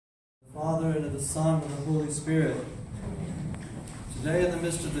Father, and of the Son, and the Holy Spirit. Today, in the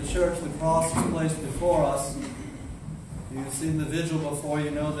midst of the church, the cross is placed before us. You've seen the vigil before.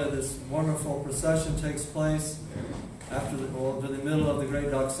 You know that this wonderful procession takes place after the middle of the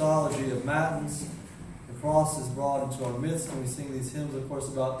great doxology of Matins. The cross is brought into our midst, and we sing these hymns, of course,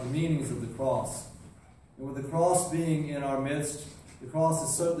 about the meanings of the cross. And with the cross being in our midst, the cross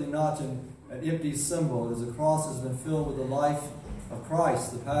is certainly not an empty symbol. It is a cross that has been filled with the life of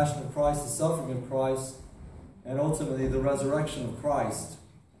Christ, the passion of Christ, the suffering of Christ, and ultimately the resurrection of Christ.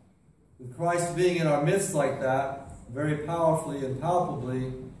 With Christ being in our midst like that, very powerfully and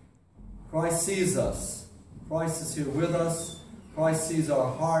palpably, Christ sees us. Christ is here with us. Christ sees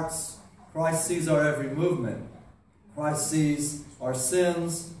our hearts. Christ sees our every movement. Christ sees our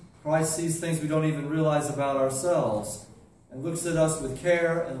sins. Christ sees things we don't even realize about ourselves, and looks at us with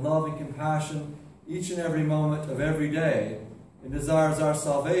care and love and compassion each and every moment of every day, and desires our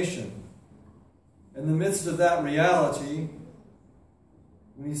salvation. In the midst of that reality,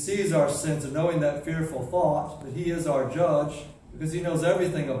 when he sees our sins and knowing that fearful thought that he is our judge, because he knows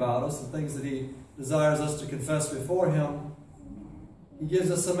everything about us and things that he desires us to confess before him, he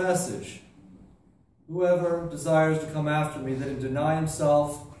gives us a message. Whoever desires to come after me, let him deny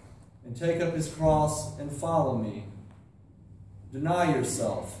himself and take up his cross and follow me. Deny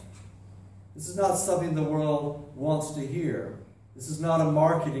yourself. This is not something the world wants to hear. This is not a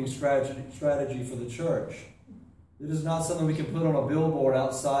marketing strategy for the church. It is not something we can put on a billboard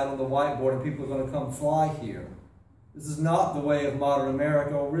outside on the whiteboard and people are going to come fly here. This is not the way of modern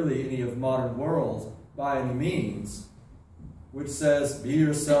America, or really any of modern world by any means, which says, be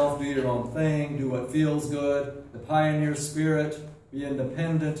yourself, do your own thing, do what feels good, the pioneer spirit, be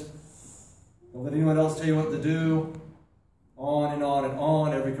independent, don't let anyone else tell you what to do, on and on and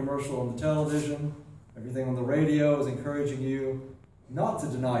on. Every commercial on the television, everything on the radio is encouraging you not to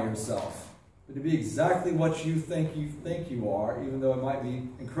deny yourself, but to be exactly what you think you are, even though it might be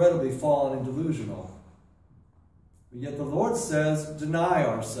incredibly fallen and delusional. But yet the Lord says, deny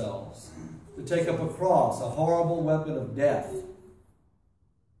ourselves, to take up a cross, a horrible weapon of death,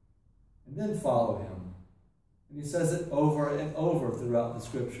 and then follow him. And he says it over and over throughout the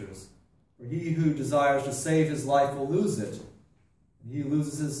Scriptures. For he who desires to save his life will lose it. And he who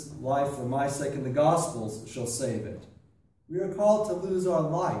loses his life for my sake in the Gospels shall save it. We are called to lose our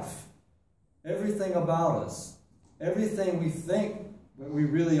life. Everything about us, everything we think that we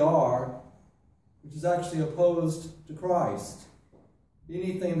really are, which is actually opposed to Christ.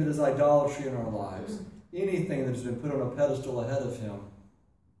 Anything that is idolatry in our lives, anything that has been put on a pedestal ahead of him,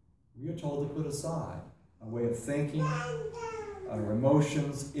 we are told to put aside. Our way of thinking, our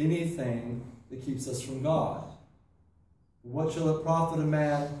emotions, anything that keeps us from God. What shall it profit a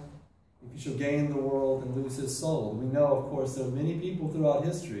man if he shall gain the world and lose his soul? We know, of course, there are many people throughout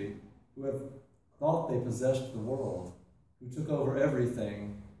history who have thought they possessed the world, who took over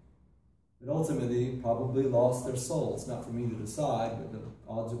everything, but ultimately probably lost their souls. Not for me to decide, but the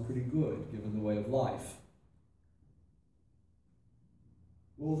odds are pretty good given the way of life.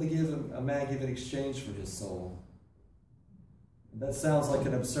 What will a man give in exchange for his soul? And that sounds like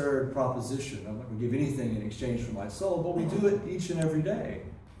an absurd proposition. I'm not going to give anything in exchange for my soul, but we do it each and every day,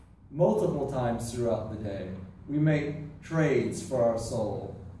 multiple times throughout the day. We make trades for our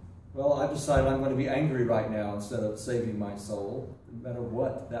soul. Well, I've decided I'm going to be angry right now instead of saving my soul, no matter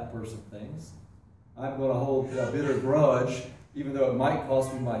what that person thinks. I'm going to hold a bitter grudge, even though it might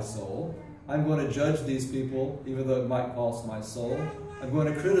cost me my soul. I'm going to judge these people, even though it might cost my soul. I'm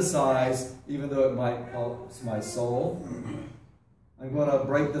going to criticize, even though it might cost my soul. I'm going to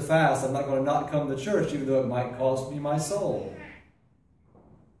break the fast. I'm not going to not come to church, even though it might cost me my soul.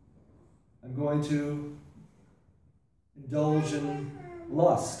 I'm going to indulge in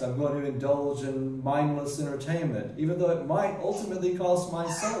lust. I'm going to indulge in mindless entertainment, even though it might ultimately cost my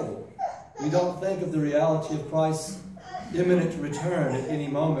soul. We don't think of the reality of Christ's imminent return at any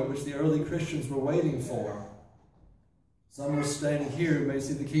moment, which the early Christians were waiting for. Some are standing here who may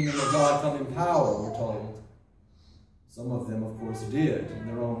see the kingdom of God come in power, we're told. Some of them, of course, did in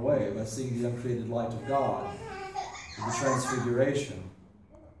their own way by seeing the uncreated light of God, the transfiguration.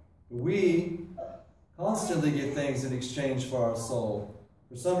 But we constantly get things in exchange for our soul.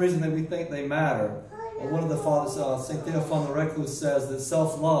 For some reason that we think they matter. One of the fathers, St. Theophan the Recluse, says that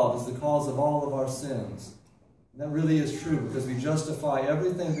self-love is the cause of all of our sins. And that really is true, because we justify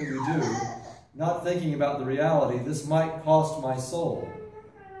everything that we do, not thinking about the reality, this might cost my soul.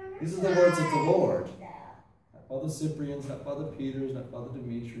 These are the words of the Lord. Not Father Cyprian's, not Father Peter's, not Father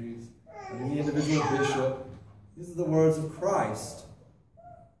Dimitri's, not any individual bishop. These are the words of Christ.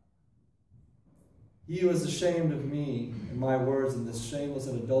 He who is ashamed of me and my words in this shameless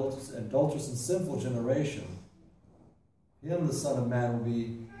and adulterous and sinful generation, him the Son of Man will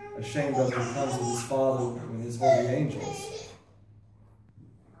be ashamed of when he comes with his Father and his holy angels.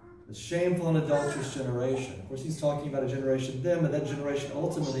 The shameful and adulterous generation. Of course, he's talking about a generation then, but that generation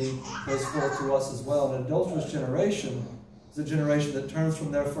ultimately goes forth to us as well. An adulterous generation is a generation that turns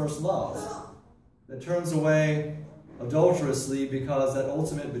from their first love, that turns away adulterously because that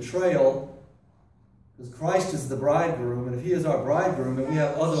ultimate betrayal, because Christ is the bridegroom, and if he is our bridegroom and we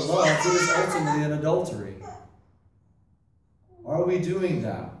have other loves, it is ultimately an adultery. Are we doing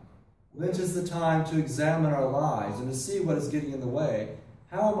that? Lent is the time to examine our lives and to see what is getting in the way.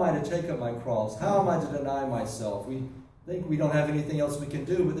 How am I to take up my cross? How am I to deny myself? We think we don't have anything else we can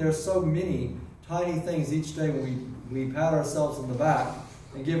do, but there are so many tiny things each day when we pat ourselves on the back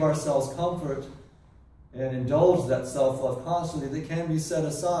and give ourselves comfort and indulge that self-love constantly that can be set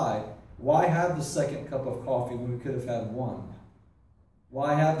aside. Why have the second cup of coffee when we could have had one?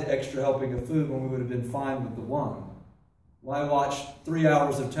 Why have the extra helping of food when we would have been fine with the one? Why watch 3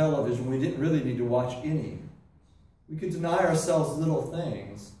 hours of television when we didn't really need to watch any? We could deny ourselves little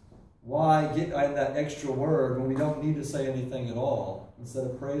things. Why get in that extra word when we don't need to say anything at all instead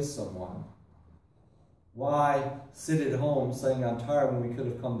of praise someone? Why sit at home saying I'm tired when we could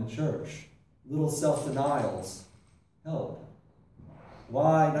have come to church? Little self-denials help.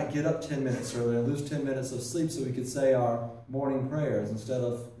 Why not get up 10 minutes earlier and lose 10 minutes of sleep so we could say our morning prayers instead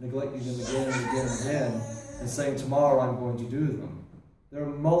of neglecting them again and again and again and saying tomorrow I'm going to do them? There are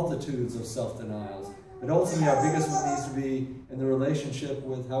multitudes of self-denials. But ultimately our biggest one needs to be in the relationship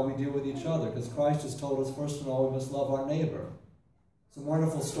with how we deal with each other, because Christ has told us first of all we must love our neighbor. Some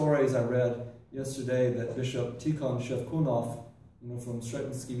wonderful stories I read yesterday that Bishop Tikhon Shevkunov from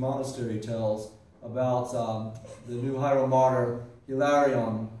Sretensky Monastery tells about the new hieromartyr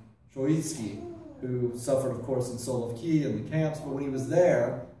Hilarion Troitsky, who suffered, of course, in Solovki and the camps, but when he was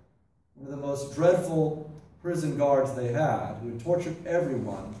there, one of the most dreadful prison guards they had, who had tortured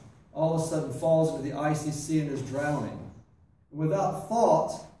everyone, all of a sudden falls into the icy sea and is drowning. And without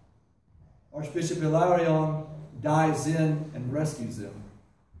thought, Archbishop Hilarion dives in and rescues him,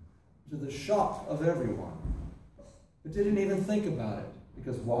 to the shock of everyone. But didn't even think about it.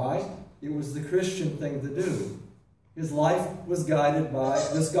 Because why? It was the Christian thing to do. His life was guided by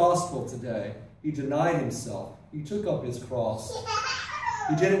this gospel today. He denied himself. He took up his cross.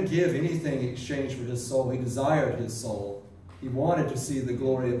 He didn't give anything in exchange for his soul. He desired his soul. He wanted to see the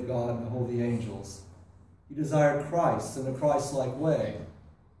glory of God and the holy angels. He desired Christ in a Christ-like way.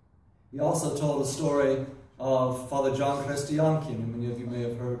 He also told the story of Father John Christiankin, who many of you may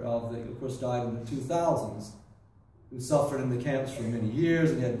have heard of, that of course died in the 2000s, who suffered in the camps for many years,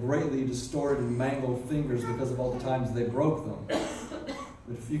 and he had greatly distorted and mangled fingers because of all the times they broke them.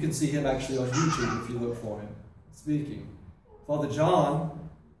 But if you can see him actually on YouTube if you look for him speaking. Father John,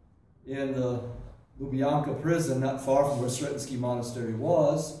 in the Lubyanka prison, not far from where Sretensky Monastery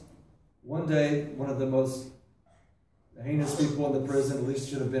was, one day, one of the most heinous people in the prison, at least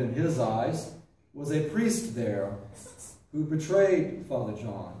should have been in his eyes, was a priest there who betrayed Father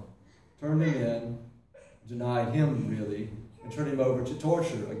John, turned him in, denied him really, and turned him over to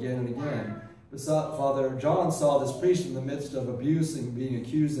torture again and again. Father John saw this priest in the midst of abuse and being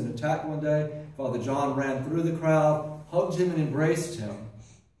accused and attacked one day. Father John ran through the crowd, hugged him and embraced him,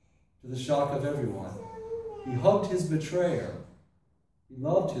 to the shock of everyone. He hugged his betrayer. He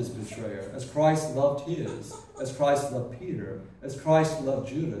loved his betrayer as Christ loved his, as Christ loved Peter, as Christ loved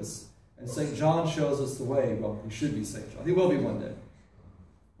Judas. And St. John shows us the way. Well, he should be St. John. He will be one day.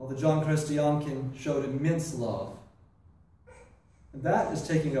 Father John Christiankin showed immense love. And that is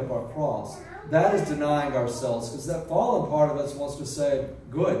taking up our cross. That is denying ourselves, because that fallen part of us wants to say,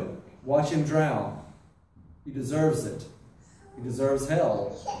 good, watch him drown. He deserves it. He deserves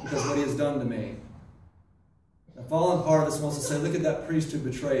hell because of what he has done to me. The fallen part of us wants to say, look at that priest who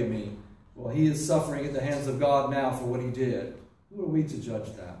betrayed me. Well, he is suffering at the hands of God now for what he did. Who are we to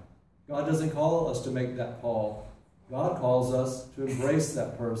judge that? God doesn't call us to make that call. God calls us to embrace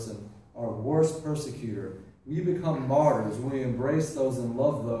that person, our worst persecutor. We become martyrs when we embrace those and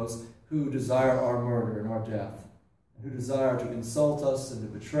love those who desire our murder and our death, who desire to insult us and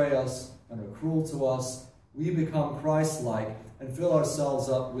to betray us and are cruel to us. We become Christ-like and fill ourselves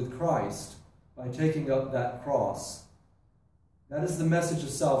up with Christ by taking up that cross. That is the message of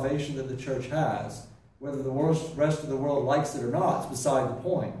salvation that the church has. Whether the rest of the world likes it or not is beside the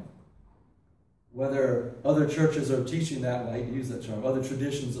point. Whether other churches are teaching that, I hate to use that term, other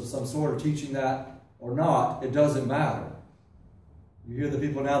traditions of some sort are teaching that or not, it doesn't matter. You hear the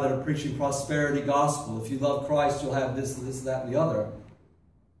people now that are preaching prosperity gospel. If you love Christ, you'll have this, that, and the other.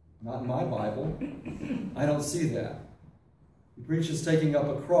 Not in my Bible. I don't see that. He preaches taking up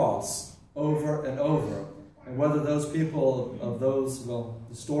a cross over and over. And whether those people of those,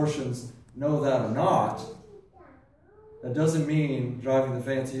 distortions know that or not, that doesn't mean driving the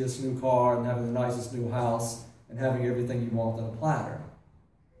fanciest new car and having the nicest new house and having everything you want on a platter.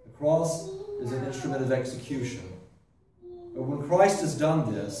 The cross is an instrument of execution. But when Christ has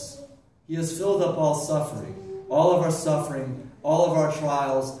done this, he has filled up all suffering. All of our suffering, all of our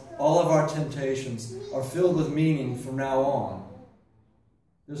trials, all of our temptations are filled with meaning from now on.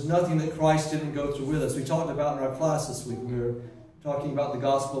 There's nothing that Christ didn't go through with us. We talked about in our class this week, we were talking about the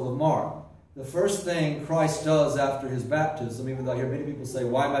Gospel of Mark. The first thing Christ does after his baptism, even though I hear many people say,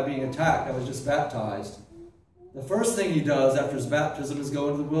 why am I being attacked? I was just baptized. The first thing he does after his baptism is go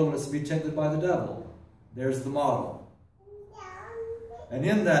into the wilderness and be tempted by the devil. There's the model. And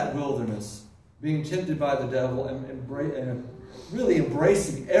in that wilderness, being tempted by the devil and really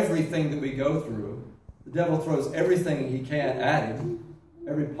embracing everything that we go through, the devil throws everything he can at him,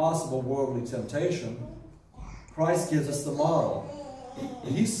 every possible worldly temptation. Christ gives us the model.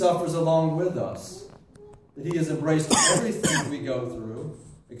 And he suffers along with us. That he has embraced everything we go through,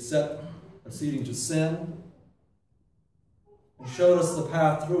 except acceding to sin, and showed us the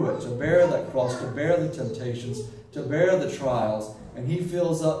path through it, to bear that cross, to bear the temptations, to bear the trials, and he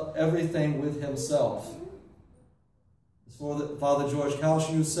fills up everything with himself. As for Father George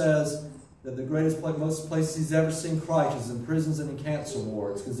Calshew says that the most places he's ever seen Christ is in prisons and in cancer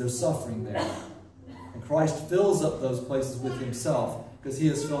wards, because there's suffering there. And Christ fills up those places with himself, because he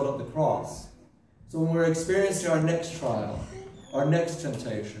has filled up the cross. So when we're experiencing our next trial, our next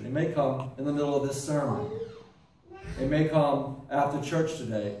temptation, it may come in the middle of this sermon. It may come after church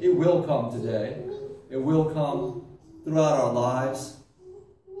today. It will come today. It will come throughout our lives.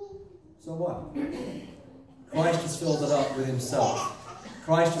 So what? Christ has filled it up with himself.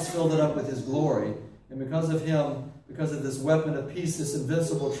 Christ has filled it up with his glory. And because of him, because of this weapon of peace, this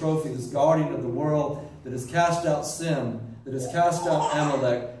invincible trophy, this guardian of the world that has cast out sin, that has cast out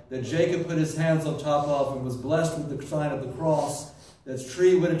Amalek, that Jacob put his hands on top of and was blessed with the sign of the cross, that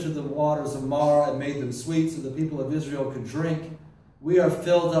tree went into the waters of Marah and made them sweet so the people of Israel could drink. We are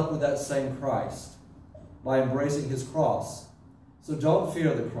filled up with that same Christ by embracing his cross. So don't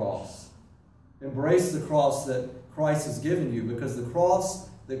fear the cross. Embrace the cross that Christ has given you, because the cross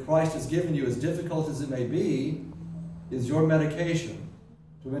that Christ has given you, as difficult as it may be, is your medication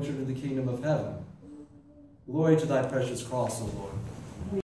to enter into the kingdom of heaven. Glory to thy precious cross, O Lord.